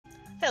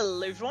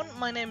Hello everyone,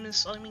 my name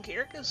is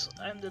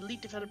Lpfreaky90. I'm the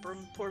lead developer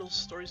on Portal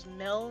Stories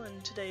Nell,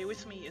 and today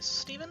with me is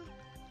Steven.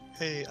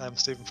 Hey, I'm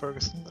Stephen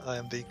Ferguson. I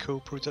am the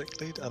co-project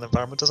lead and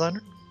environment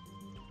designer.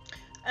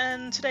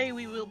 And today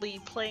we will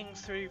be playing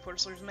through Portal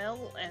Stories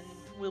Nell, and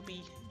we'll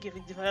be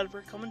giving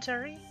developer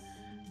commentary.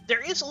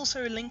 There is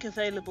also a link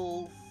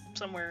available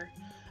somewhere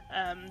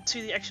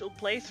to the actual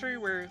playthrough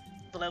where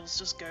the levels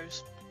just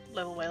goes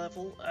level by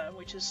level,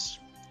 which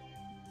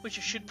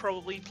you should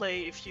probably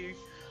play if you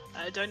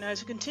don't know how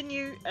to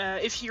continue.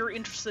 If you're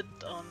interested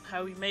on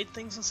how we made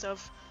things and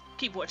stuff,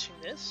 keep watching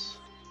this.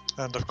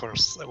 And of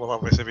course, it will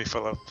obviously be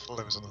full of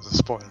loads and loads of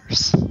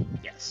spoilers.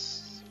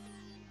 Yes.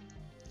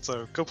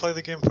 So go play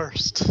the game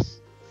first.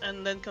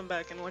 And then come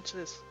back and watch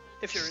this,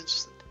 if you're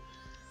interested.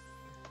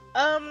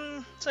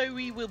 So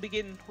we will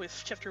begin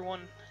with Chapter 1,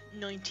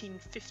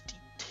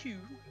 1952.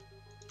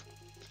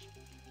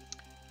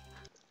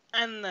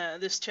 And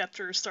this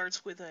chapter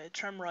starts with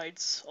tram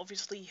rides,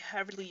 obviously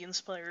heavily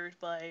inspired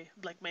by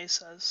Black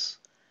Mesa's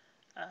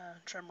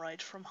tram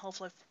ride from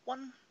Half-Life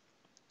 1.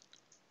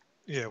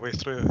 Yeah, we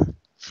threw a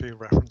few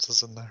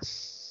references in there.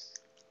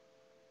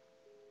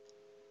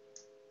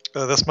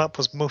 This map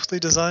was mostly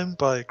designed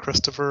by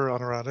Christopher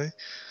Honorati,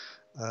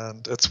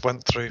 and it's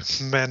went through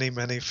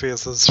many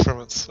phases from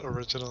its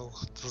original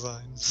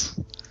designs.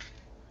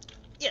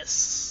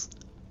 Yes.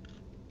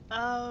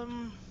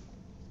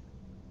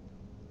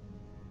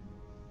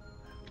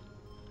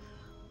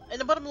 In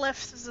the bottom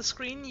left of the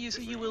screen,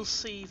 you will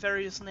see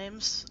various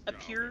names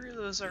appear.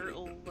 Those are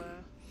all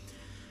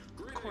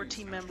core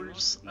team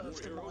members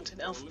of the mod in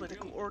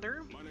alphabetical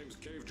order. My name's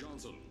Cave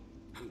Johnson,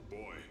 and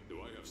boy,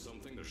 do I have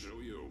something to show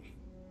you.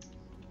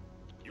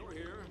 You're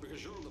here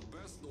because you're the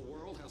best the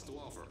world has to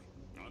offer.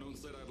 I don't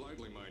say that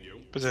lightly, mind you.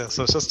 But yeah,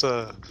 so it's just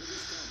a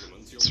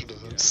sort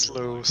of a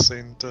slow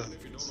scene to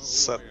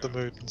set the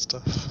mood and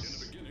stuff.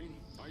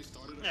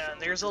 Yeah,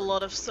 and there's a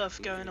lot of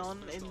stuff going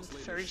on in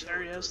various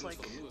areas,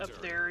 like up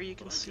there you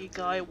can see a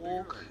guy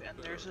walk, and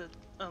there's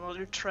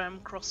another tram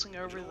crossing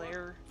over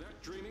there.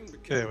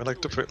 Yeah, we like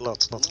to put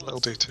lots and lots of little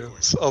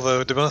details.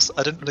 Although, to be honest,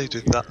 I didn't really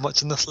do that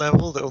much in this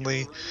level. The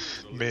only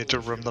major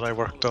room that I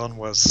worked on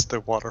was the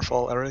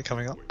waterfall area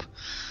coming up.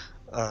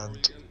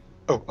 And,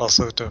 oh,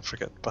 also don't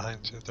forget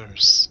behind you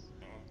there's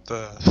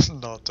the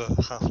nod to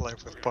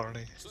Half-Life with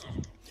Barney.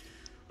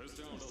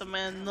 It's the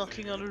man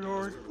knocking on the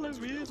door. Let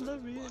me in,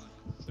 let me in.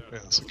 Yeah,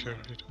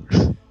 security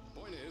door.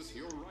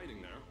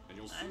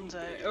 And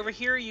over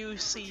here you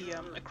see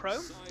a crow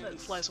that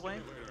flies away.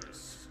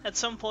 At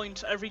some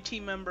point every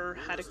team member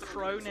had a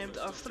crow named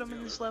after them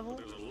in this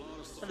level.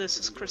 And this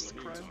is Chris the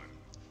Crow.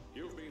 Do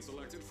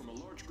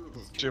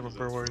you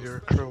remember where your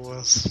crow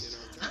was?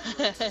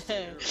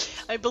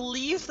 I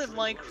believe that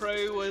my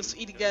crow was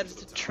eating out of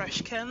the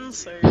trash can,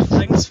 so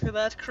thanks for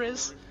that,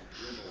 Chris.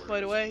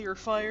 By the way, you're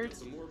fired.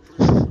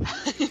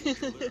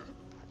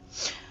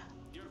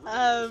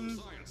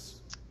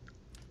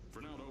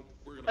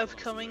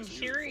 Upcoming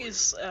here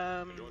is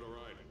a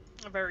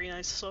very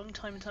nice song,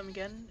 Time and Time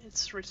Again.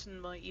 It's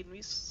written by Ian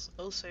Weiss,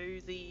 also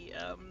the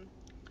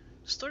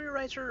story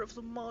writer of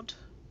the mod.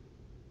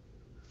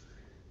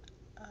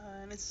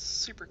 And it's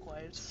super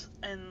quiet,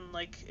 and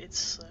like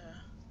it's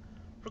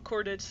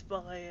recorded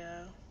by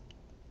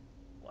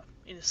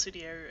in a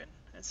studio, and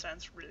it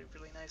sounds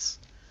really nice.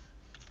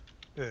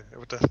 Yeah, it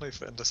would definitely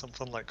fit into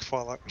something like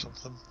Fallout or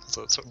something,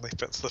 so it certainly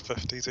fits the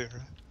 50s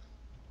era.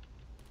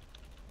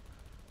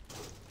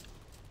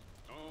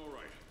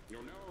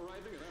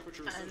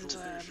 And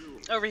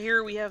over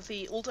here we have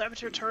the old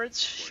Aperture turrets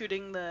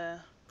shooting the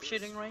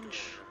shooting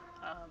range.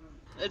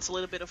 It's a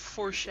little bit of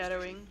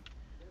foreshadowing.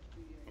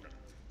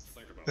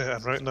 Yeah,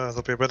 and right now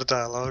there'll be a bit of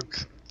dialogue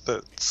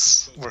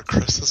that's where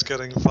Chris is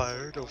getting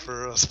fired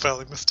over a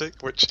spelling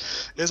mistake, which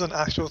is an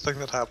actual thing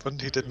that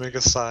happened. He did make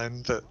a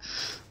sign that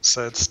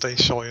said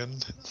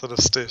station instead of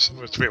station,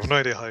 which we have no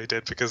idea how he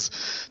did, because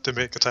to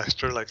make a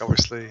texture, like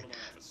obviously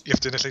you have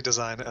to initially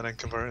design it and then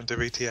convert it into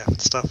VTF and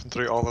stuff, and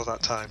through all of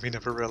that time he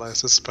never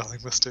realised his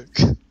spelling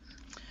mistake.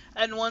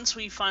 And once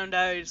we found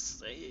out,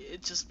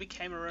 it just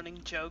became a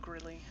running joke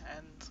really,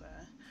 and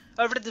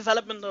over the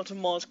development of the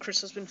mod,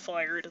 Chris has been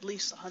fired at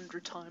least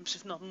 100 times,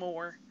 if not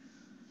more.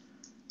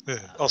 Yeah.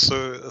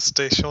 Also, a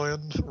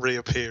station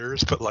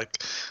reappears, but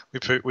like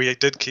we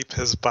did keep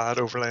his bad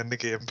overlay in the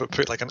game, but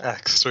put like an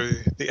X through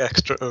the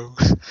extra O,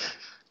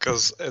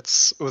 because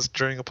it was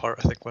during a part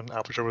I think when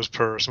Aperture was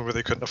poor, so maybe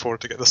they couldn't afford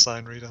to get the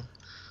sign redone.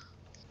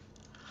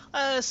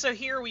 So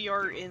here we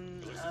are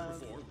in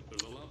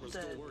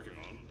the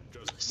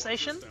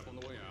station.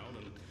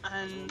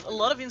 And a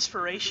lot of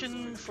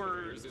inspiration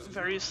for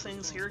various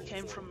things here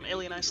came from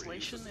Alien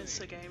Isolation. It's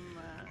a game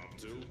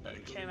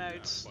that came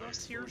out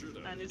last year,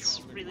 and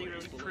it's really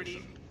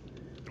pretty.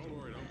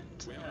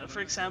 And, for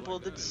example,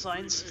 the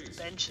designs of the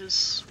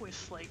benches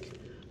with like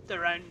the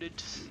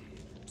rounded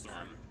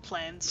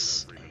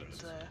plants and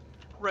the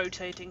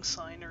rotating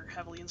sign are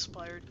heavily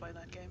inspired by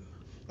that game.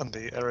 And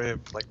the area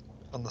like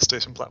on the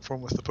station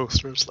platform with the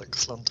posters like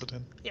slanted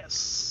in.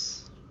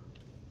 Yes.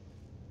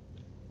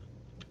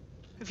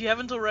 If you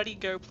haven't already,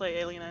 go play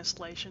Alien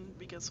Isolation,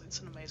 because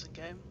it's an amazing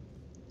game.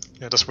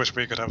 Yeah, just wish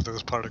we could have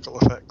those particle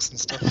effects and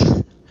stuff.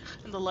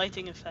 And the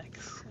lighting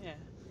effects, yeah.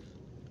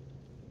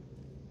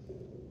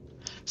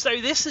 So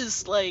this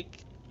is,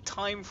 like,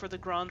 time for the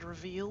grand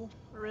reveal,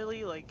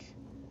 really, like...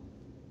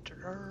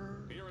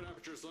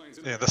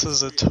 Yeah, this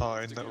is a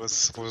town that was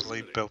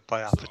supposedly built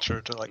by Aperture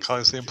to like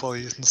house the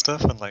employees and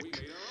stuff, and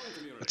like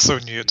it's so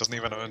new it doesn't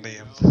even have a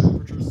name.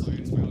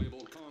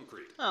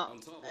 Oh,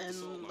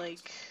 and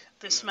like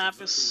this map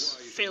is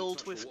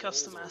filled with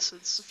custom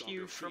assets, a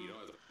few from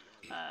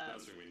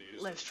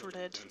Left 4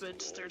 Dead,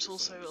 but there's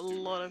also a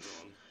lot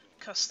of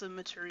custom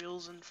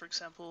materials, and for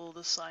example,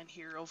 the sign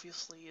here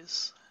obviously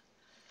is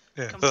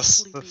Yeah, completely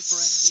this brand new.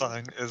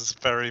 sign is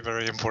very,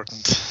 very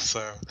important, so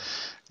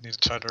you need to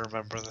try to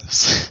remember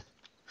this.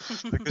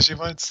 Because you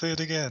might see it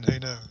again, who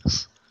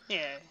knows?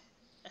 Yeah,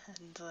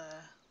 and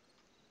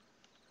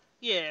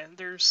yeah,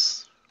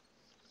 there's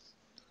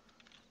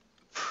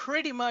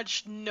pretty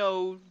much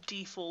no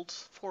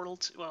default Portal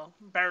 2, well,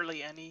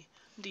 barely any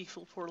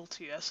default Portal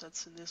 2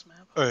 assets in this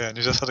map. Oh yeah, and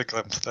you just had a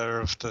glimpse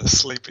there of the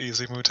Sleep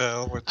Easy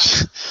Motel,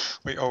 which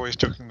we always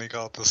jokingly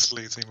called the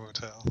Sleazy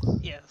Motel.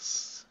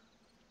 Yes.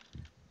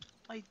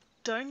 I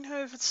don't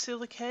know if it's still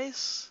the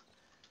case,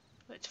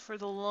 but for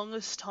the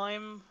longest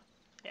time,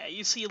 yeah,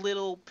 you see a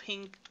little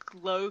pink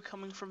glow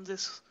coming from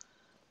this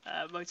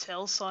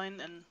motel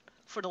sign, and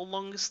for the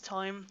longest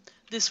time,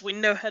 this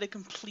window had a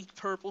complete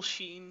purple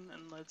sheen,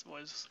 and that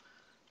was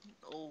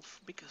all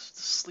because of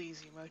the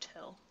Sleazy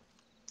Motel.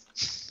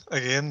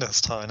 Again,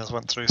 this town has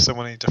went through so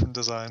many different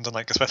designs, and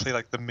like especially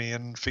like the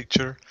main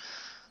feature,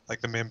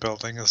 like the main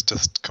building has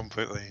just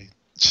completely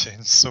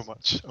changed so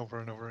much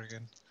over and over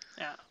again.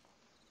 Yeah.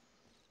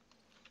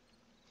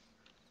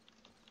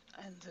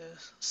 And the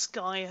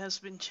sky has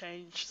been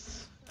changed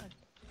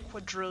a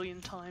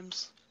quadrillion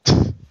times.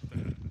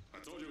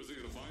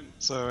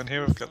 So in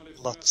here we've got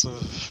lots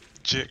of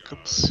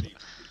Jacob's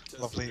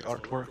lovely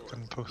artwork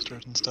and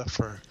posters and stuff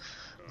for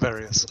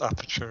various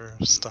Aperture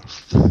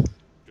stuff.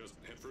 Just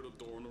head for the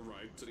door on the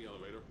right to the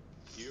elevator.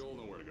 You'll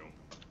know where to go.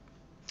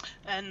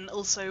 And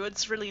also,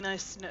 it's really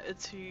nice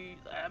to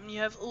you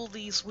have all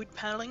these wood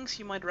panelings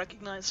you might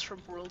recognize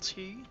from World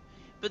 2,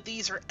 but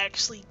these are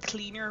actually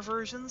cleaner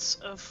versions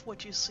of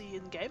what you see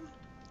in game.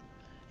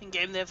 In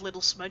game, they have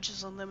little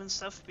smudges on them and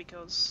stuff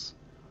because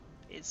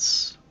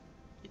it's,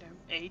 you know,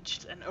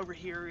 aged, and over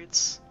here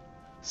it's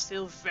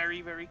still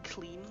very, very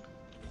clean.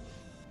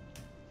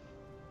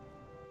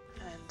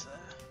 And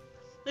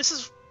this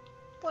is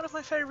one of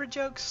my favorite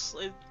jokes.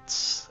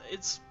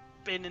 It's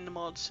been in the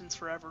mod since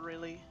forever,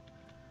 really.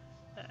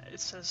 It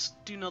says,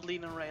 "Do not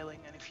lean on railing,"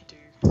 and if you do,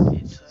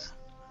 it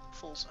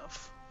falls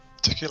off.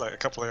 It took you like a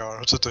couple of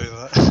hours to do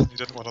that. You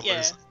didn't want to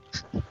lose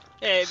it.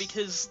 Yeah,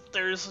 because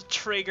there's a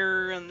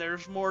trigger, and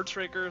there's more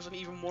triggers, and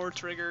even more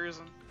triggers,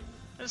 and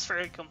it's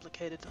very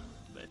complicated,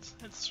 but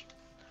it's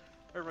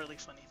a really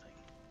funny thing.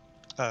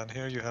 And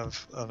here you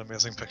have an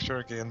amazing picture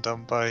again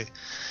done by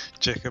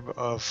Jacob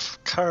of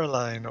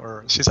Caroline,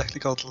 or she's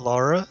actually called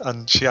Laura,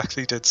 and she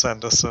actually did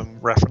send us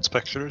some reference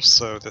pictures,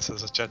 so this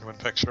is a genuine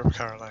picture of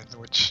Caroline,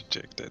 which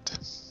Jake did.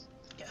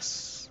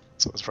 Yes.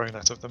 So it was very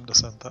nice of them to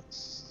send that.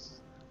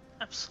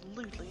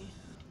 Absolutely.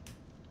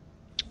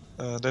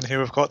 And then here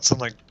we've got some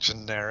like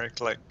generic,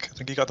 like I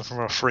think you got them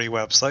from a free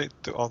website,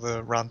 all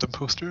the random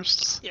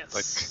posters. Yes.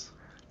 Like,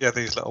 yeah,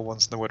 these little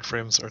ones in the wood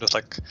frames are just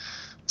like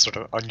sort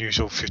of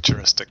unusual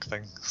futuristic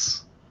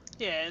things.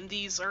 Yeah, and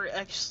these are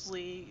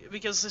actually,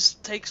 because this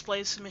takes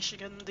place in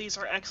Michigan, these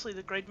are actually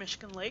the Great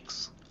Michigan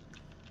Lakes.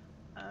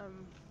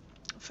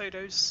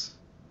 Photos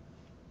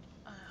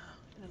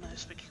in a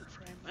nice picture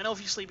frame. And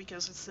obviously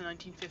because it's the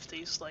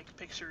 1950s, like,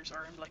 pictures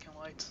are in black and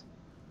white.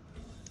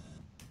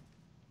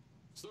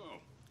 So,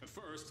 at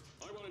first,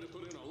 I wanted to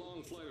put in a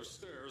long flight of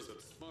stairs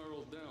that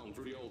spiraled down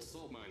through the old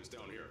salt mines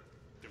down here.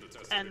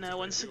 And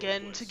once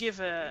again, to give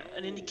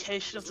an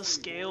indication of the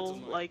scale,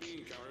 like,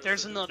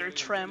 there's another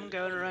tram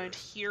going around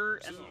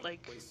here, and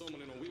like,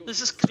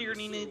 this is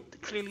clearly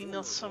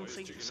not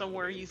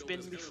somewhere you've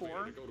been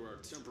before.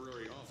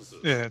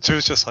 Yeah, it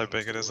shows just how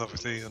big it is,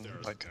 obviously, and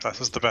like that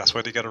is the best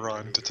way to get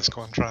around, to just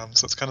go on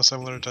trams. It's kind of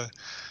similar to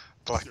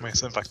Black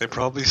Mesa. In fact, they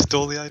probably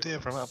stole the idea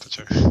from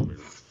Aperture.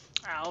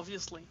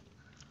 Obviously.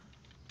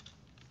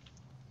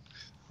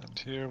 And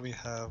here we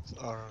have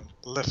our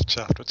lift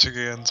shaft, which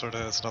again sort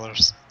of is another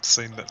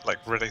scene that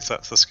like really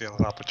sets the scale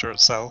of Aperture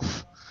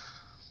itself.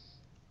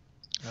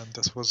 And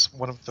this was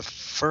one of the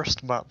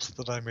first maps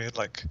that I made,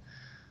 like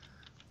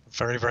a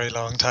very, very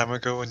long time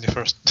ago when you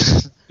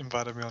first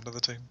invited me onto the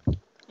team.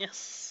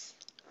 Yes.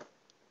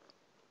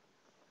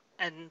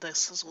 And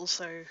this has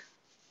also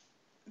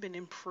been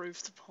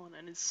improved upon,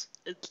 and it's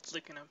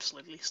looking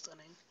absolutely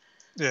stunning.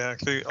 Yeah,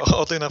 actually,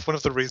 oddly enough, one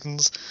of the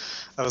reasons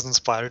I was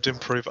inspired to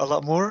improve a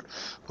lot more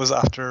was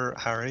after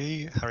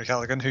Harry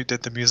Callaghan, who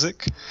did the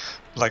music,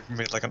 like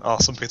made like an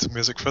awesome piece of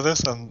music for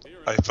this, and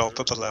I felt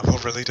that the level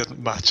really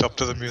didn't match up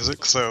to the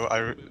music, so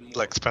I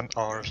like spent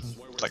hours and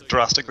like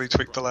drastically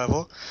tweaked the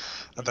level,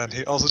 and then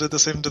he also did the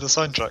same to the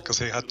soundtrack because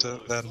he had to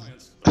then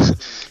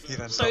he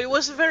then So got it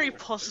was a very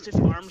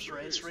positive arms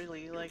race,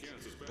 really. Like,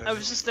 I yeah.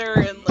 was just there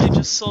and I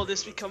just saw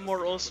this become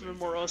more awesome,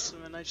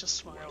 and I just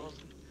smiled.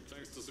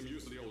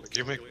 Like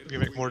you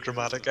make more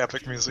dramatic,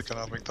 epic music, and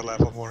I'll make the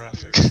level more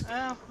epic.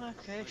 Oh,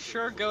 okay,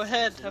 sure, go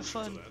ahead, have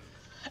fun.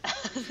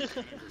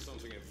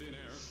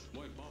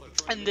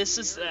 And this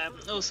is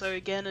also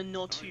again a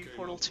nod to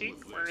Portal 2,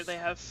 where they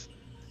have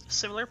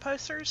similar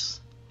posters.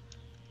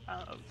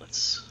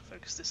 Let's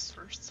focus this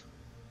first.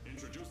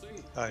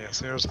 Ah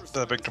yes, here's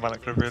the big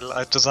dramatic reveal.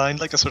 I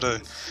designed like a sort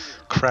of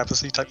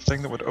crevice-y type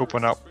thing that would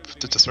open up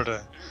to just sort of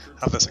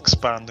have this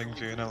expanding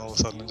view, and then all of a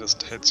sudden it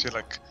just hits you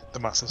like the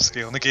massive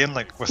scale. And again,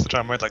 like with the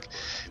drama, like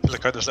if you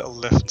look out, there's little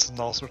lifts and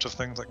all sorts of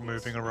things like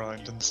moving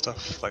around and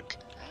stuff. Like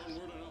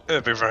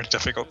it'd be very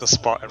difficult to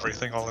spot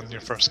everything all in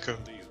your first go.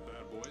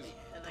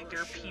 And like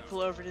there are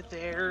people over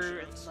there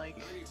and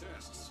like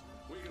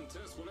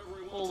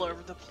all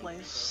over the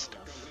place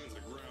stuff.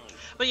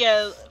 But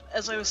yeah,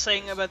 as I was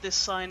saying about this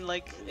sign,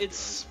 like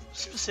it's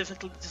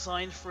specifically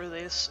designed for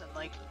this, and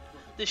like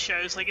this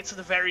shows like it's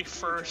the very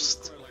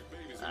first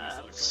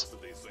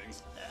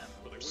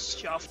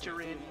shaft you're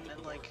in,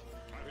 and like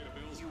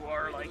you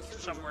are like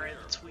somewhere in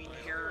between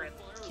here, and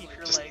keep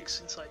your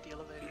legs inside the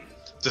elevator.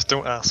 Just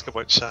don't ask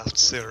about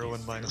shafts 0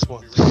 and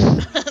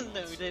 -1.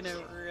 No, they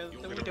never.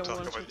 We don't talk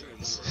want about to.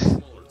 these.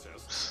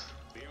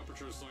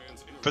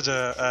 But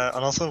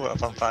and also a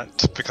fun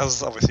fact,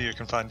 because obviously you're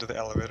confined to the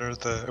elevator,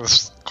 it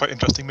was quite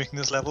interesting making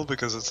this level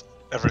because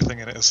everything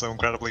in it is so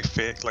incredibly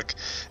fake. Like,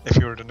 if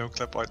you were to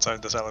no-clip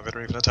outside this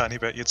elevator even a tiny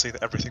bit, you'd see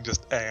that everything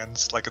just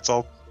ends. Like, it's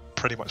all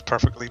pretty much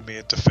perfectly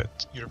made to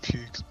fit your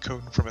pew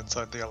cone from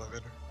inside the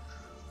elevator.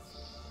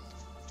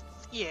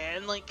 Yeah,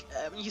 and like,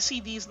 you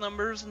see these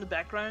numbers in the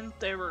background,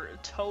 they were a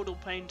total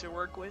pain to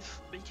work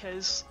with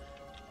because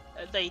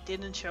they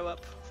didn't show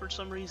up for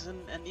some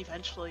reason, and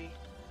eventually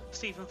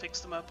Stephen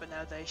fixed them up, and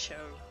now they show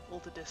all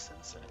the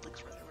distance, and it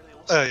looks really, really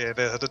awesome. Oh yeah,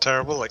 they had a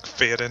terrible like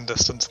fade-in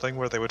distance thing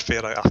where they would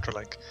fade out after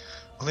like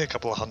only a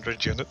couple of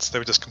hundred units. They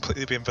would just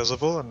completely be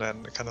invisible, and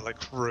then it kind of like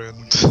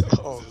ruined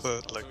all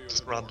the like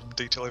just random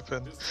detail I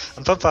put in.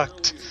 And fun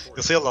fact,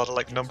 you'll see a lot of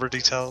like number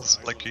details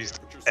like used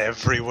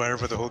everywhere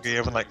for the whole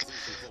game, and like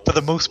for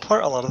the most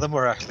part, a lot of them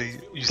were actually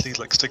usually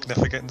like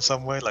significant in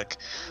some way. Like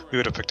we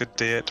would have picked a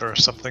date or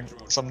something,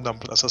 some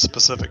number that's a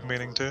specific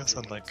meaning to us,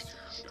 and like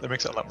it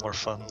makes it a lot more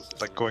fun,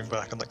 like going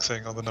back and like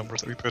seeing all the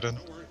numbers that we put in.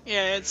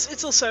 Yeah,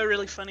 it's also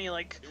really funny,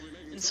 like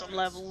in some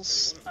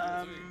levels,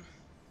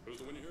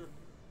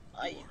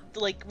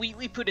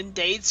 we put in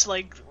dates,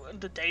 like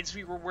the dates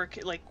we were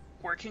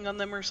working on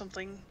them or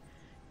something,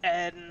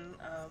 and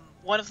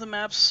one of the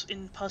maps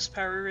in Past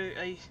Power,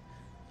 I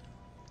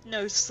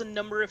noticed the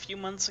number a few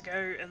months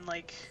ago, and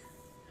like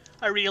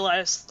I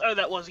realized, oh,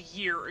 that was a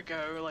year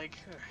ago. Like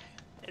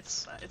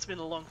it's been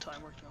a long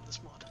time working on this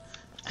mod.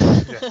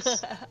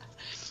 Yes.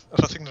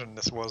 I think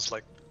this was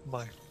like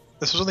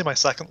this was only my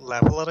second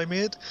level that I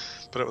made,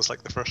 but it was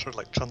like the first sort of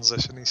like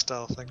transition-y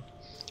style thing,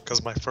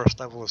 because my first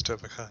level was 2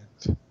 of a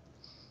kind.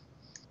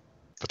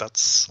 But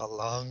that's a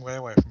long way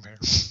away from here.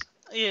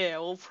 Yeah,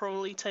 we'll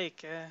probably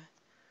take a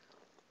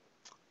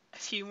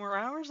few more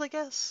hours, I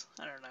guess.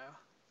 I don't know.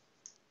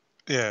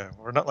 Yeah,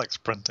 we're not like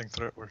sprinting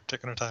through it, we're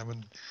taking our time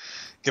and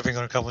giving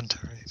our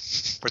commentary,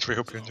 which we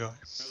hope you enjoy.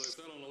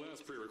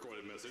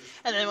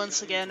 And then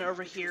once again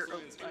over here,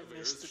 oh, I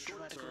missed the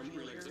dramatic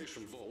reveal here.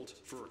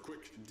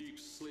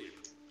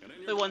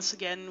 But once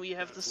again, we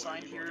have the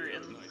sign here,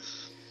 and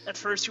at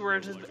first you were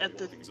at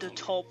the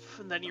top,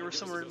 and then you were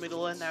somewhere in the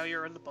middle, and now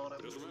you're on the bottom.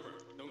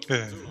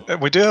 Yeah,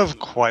 we do have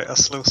quite a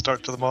slow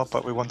start to the mod,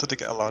 but we wanted to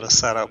get a lot of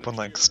setup and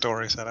like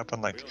story setup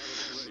and like,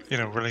 you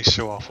know, really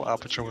show off what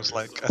Aperture was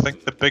like. I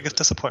think the biggest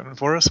disappointment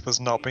for us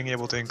was not being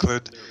able to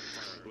include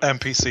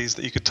NPCs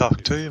that you could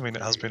talk to. I mean,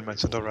 it has been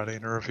mentioned already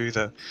in a review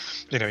that,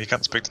 you know, you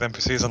can't speak to the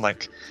NPCs, and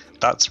like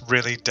that's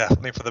really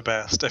definitely for the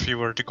best. If you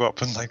were to go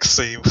up and like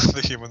see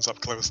the humans up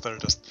close, they're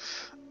just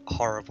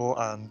horrible,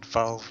 and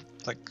Valve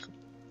like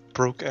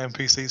broke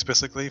NPCs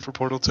basically for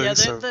Portal 2. Yeah,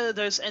 so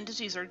those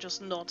entities are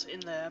just not in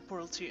the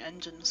Portal 2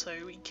 engine, so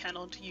we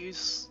cannot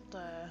use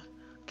the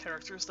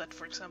characters that,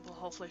 for example,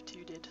 Half-Life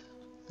 2 did.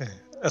 yeah,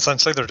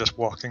 essentially they're just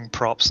walking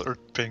props that are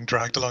being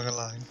dragged along a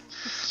line.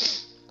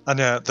 And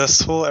yeah,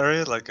 this whole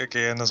area, like,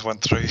 again, has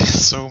went through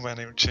so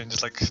many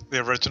changes. Like, the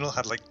original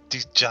had, like,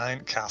 these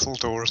giant castle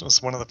doors. It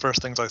was one of the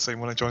first things I seen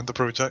when I joined the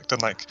project,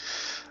 and, like,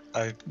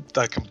 I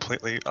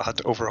had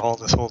to overhaul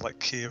this whole, like,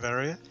 cave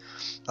area.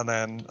 And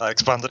then I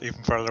expanded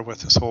even further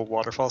with this whole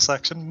waterfall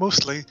section,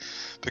 mostly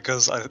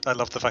because I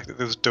love the fact that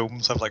those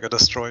domes have, like, a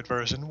destroyed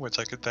version, which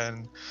I could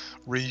then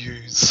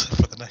reuse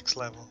for the next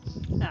level.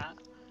 Yeah.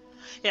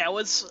 Yeah,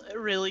 what's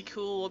really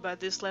cool about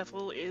this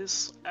level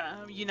is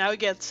you now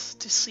get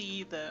to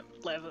see the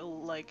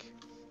level like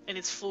in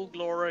its full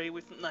glory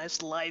with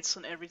nice lights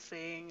and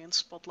everything and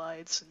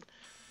spotlights and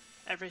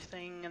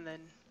everything, and then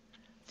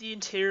the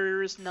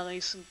interior is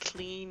nice and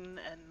clean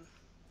and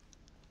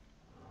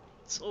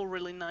it's all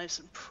really nice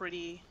and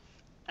pretty.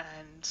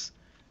 And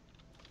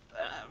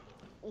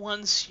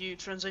once you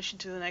transition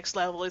to the next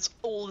level, it's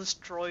all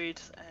destroyed.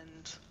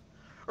 And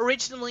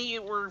originally,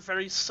 it were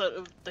very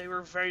subtle. They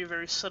were very,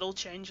 very subtle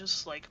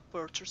changes, like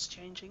portraits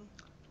changing.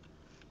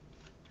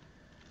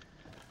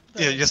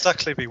 Yeah, it used to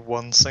actually be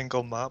one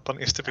single map, and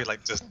it used to be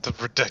like just the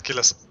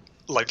ridiculous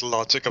like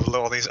logic of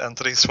all these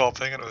entities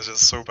swapping, and it was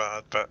just so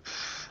bad. But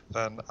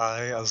then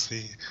I, as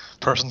the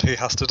person who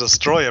has to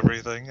destroy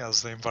everything,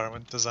 as the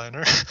environment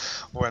designer,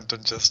 went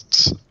and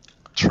just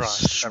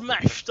trashed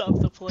smashed up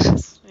the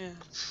place. Yeah.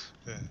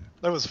 Yeah,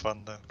 that was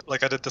fun though.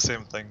 Like I did the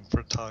same thing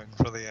for Town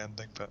for the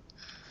ending, but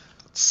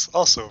that's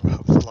also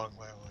a long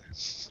way away.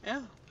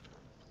 Yeah.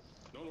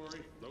 Don't worry,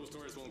 those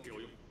turrets won't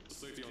kill you. The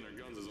safety on their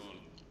guns is on.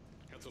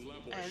 Had some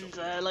lamp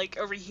And like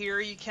over here,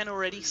 you can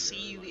already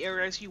see the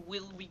areas you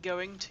will be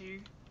going to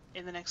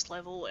in the next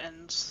level,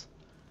 and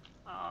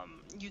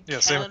you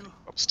can same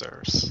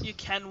upstairs. You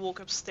can walk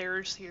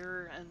upstairs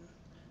here and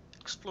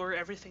explore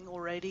everything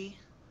already.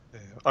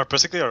 Yeah.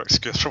 Basically our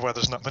excuse for why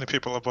there's not many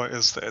people about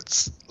is that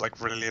it's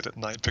like really late at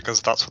night because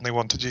that's when they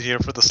wanted you here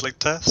for the sleep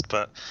test,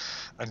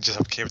 and you just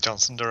have Cave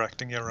Johnson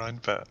directing you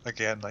around. But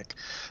again, like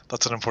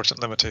that's an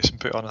unfortunate limitation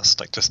put on us,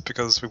 like just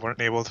because we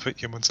weren't able to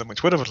put humans in,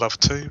 which would have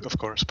loved to, of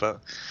course,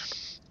 but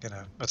you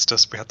know, it's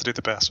just we had to do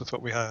the best with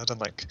what we had, and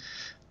like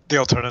the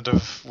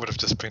alternative would have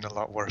just been a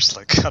lot worse.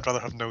 Like I'd rather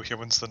have no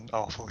humans than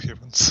awful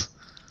humans.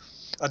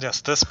 And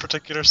yes, this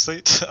particular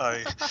seat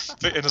I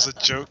put in as a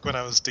joke when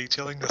I was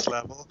detailing this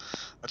level.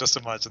 I just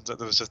imagined that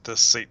there was just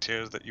this seat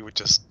here that you would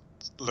just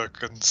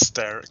look and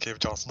stare at Cave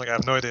Johnson. Like I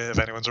have no idea if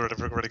anyone's really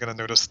going to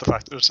notice the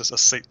fact that there's just a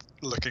seat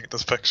looking at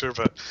this picture,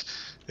 but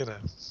you know,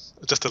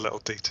 just a little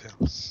detail.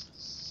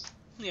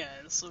 Yeah,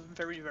 it's a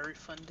very, very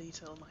fun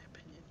detail in my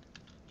opinion.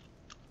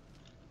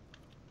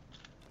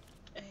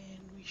 And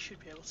we should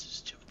be able to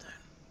just jump down.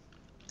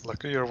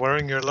 Look, you're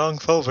wearing your long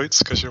fell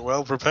boots because you're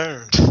well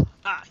prepared.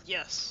 Ah,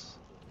 yes.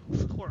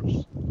 Of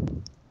course.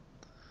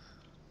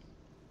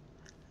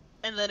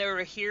 And then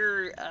over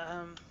here,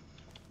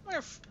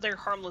 they're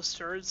harmless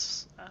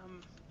turrets.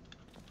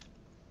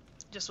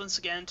 Just once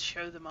again to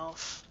show them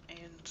off,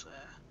 and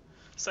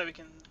so we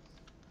can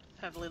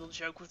have a little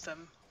joke with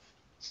them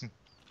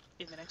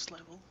in the next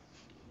level.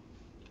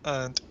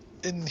 And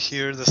in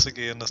here,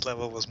 this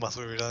level was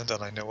massively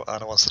redundant, and I know what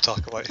Anna wants to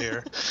talk about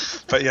here.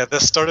 But yeah,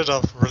 this started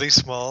off really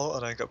small,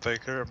 and I got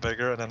bigger and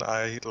bigger, and then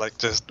I like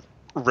just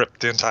ripped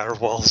the entire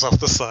walls off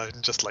the side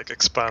and just like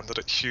expanded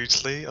it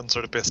hugely and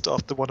sort of based it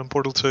off the one in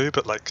Portal 2,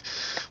 but like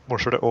more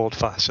sort of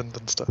old-fashioned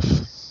and stuff.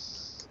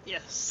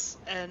 Yes,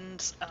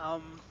 and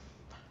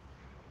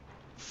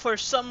for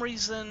some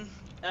reason,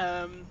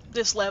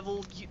 this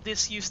level,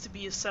 this used to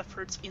be a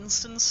separate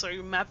instance, so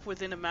map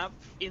within a map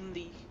in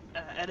the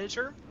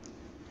editor,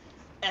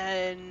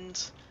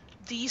 and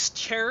these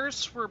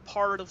chairs were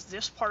part of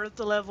this part of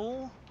the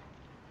level,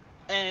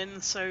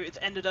 and so it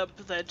ended up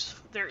that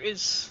there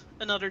is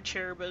another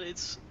chair, but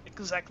it's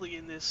exactly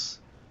in this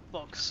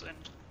box, and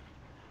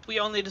we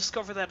only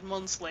discovered that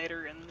months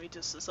later, and we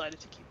just decided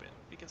to keep it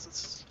because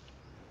it's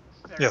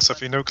very so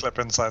if you no clip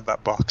inside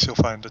that box, you'll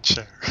find a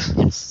chair.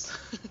 Yes.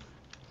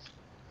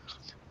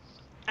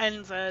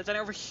 And then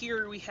over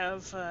here we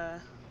have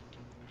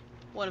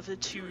one of the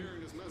two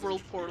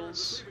world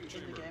portals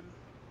in the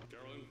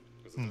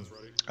game.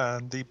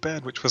 And the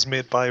bed, which was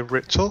made by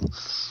Rachel.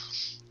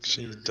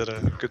 She did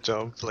a good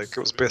job. Like it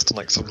was based on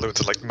like some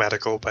loads of like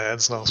medical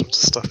beds and all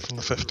sorts of stuff from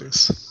the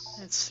 50s.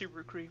 It's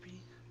super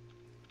creepy.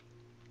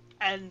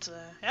 And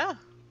yeah,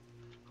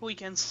 we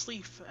can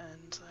sleep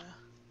and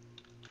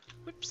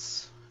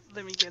whoops,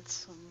 let me get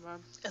some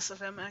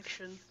SFM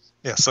action.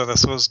 Yeah, so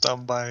this was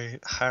done by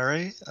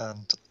Harry,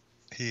 and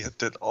he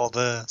did all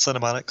the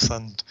cinematics,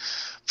 and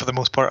for the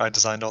most part I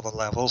designed all the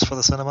levels for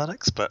the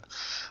cinematics, but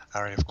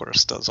Harry of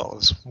course does all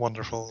his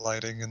wonderful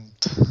lighting and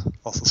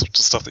all the sorts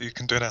of stuff that you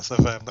can do in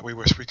SFM that we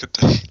wish we could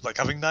do, like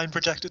having 9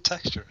 projected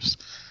textures.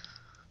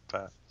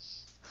 But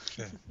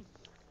yeah,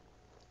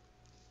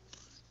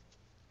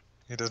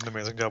 he did an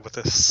amazing job with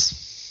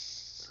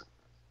this.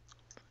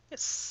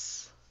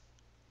 Yes.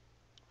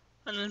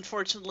 And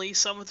unfortunately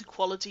some of the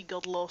quality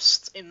got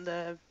lost in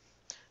the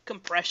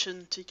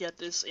compression to get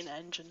this in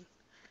engine.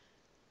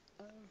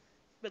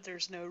 But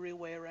there's no real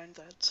way around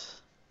that.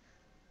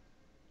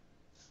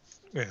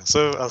 Yeah,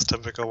 so as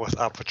typical with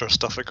Aperture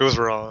stuff, it goes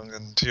wrong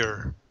and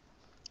you're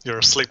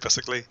asleep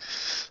basically.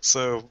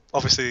 So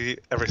obviously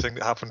everything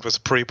that happened was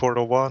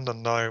pre-Portal 1,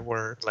 and now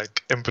we're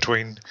like in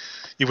between.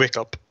 You wake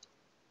up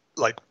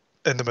like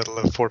in the middle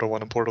of Portal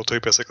 1 and Portal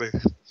 2 basically.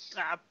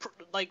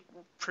 Like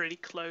pretty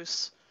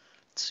close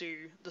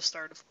to the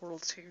start of Portal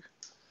 2.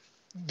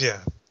 Yeah,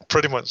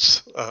 pretty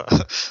much,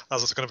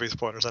 as it's going to be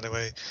spoilers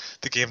anyway,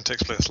 the game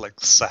takes place like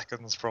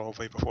seconds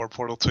probably before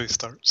Portal 2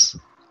 starts.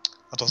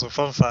 And also,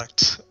 fun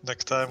fact,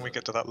 next time we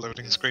get to that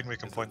loading screen, we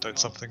can point out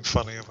something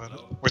funny about it,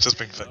 which has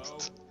been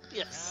fixed.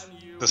 Yes.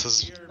 This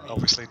is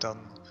obviously done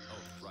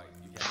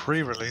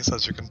pre-release,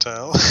 as you can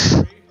tell,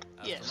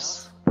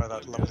 Yes. by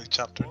that lovely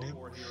chapter name.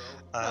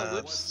 Oh,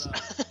 whoops.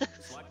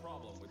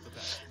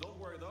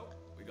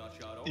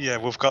 Yeah,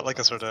 we've got like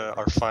a sort of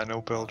our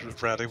final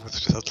build ready with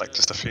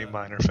just a few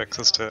minor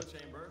fixes to it.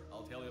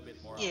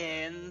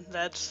 Yeah, and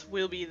that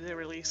will be the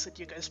release that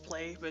you guys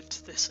play, but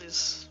this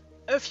is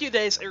a few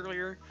days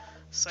earlier,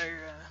 so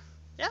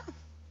yeah.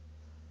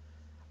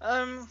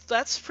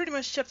 That's pretty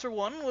much chapter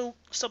 1. We'll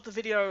stop the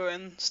video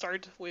and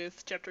start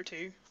with chapter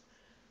 2,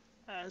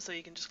 so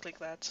you can just click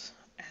that,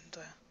 and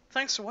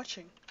thanks for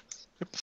watching.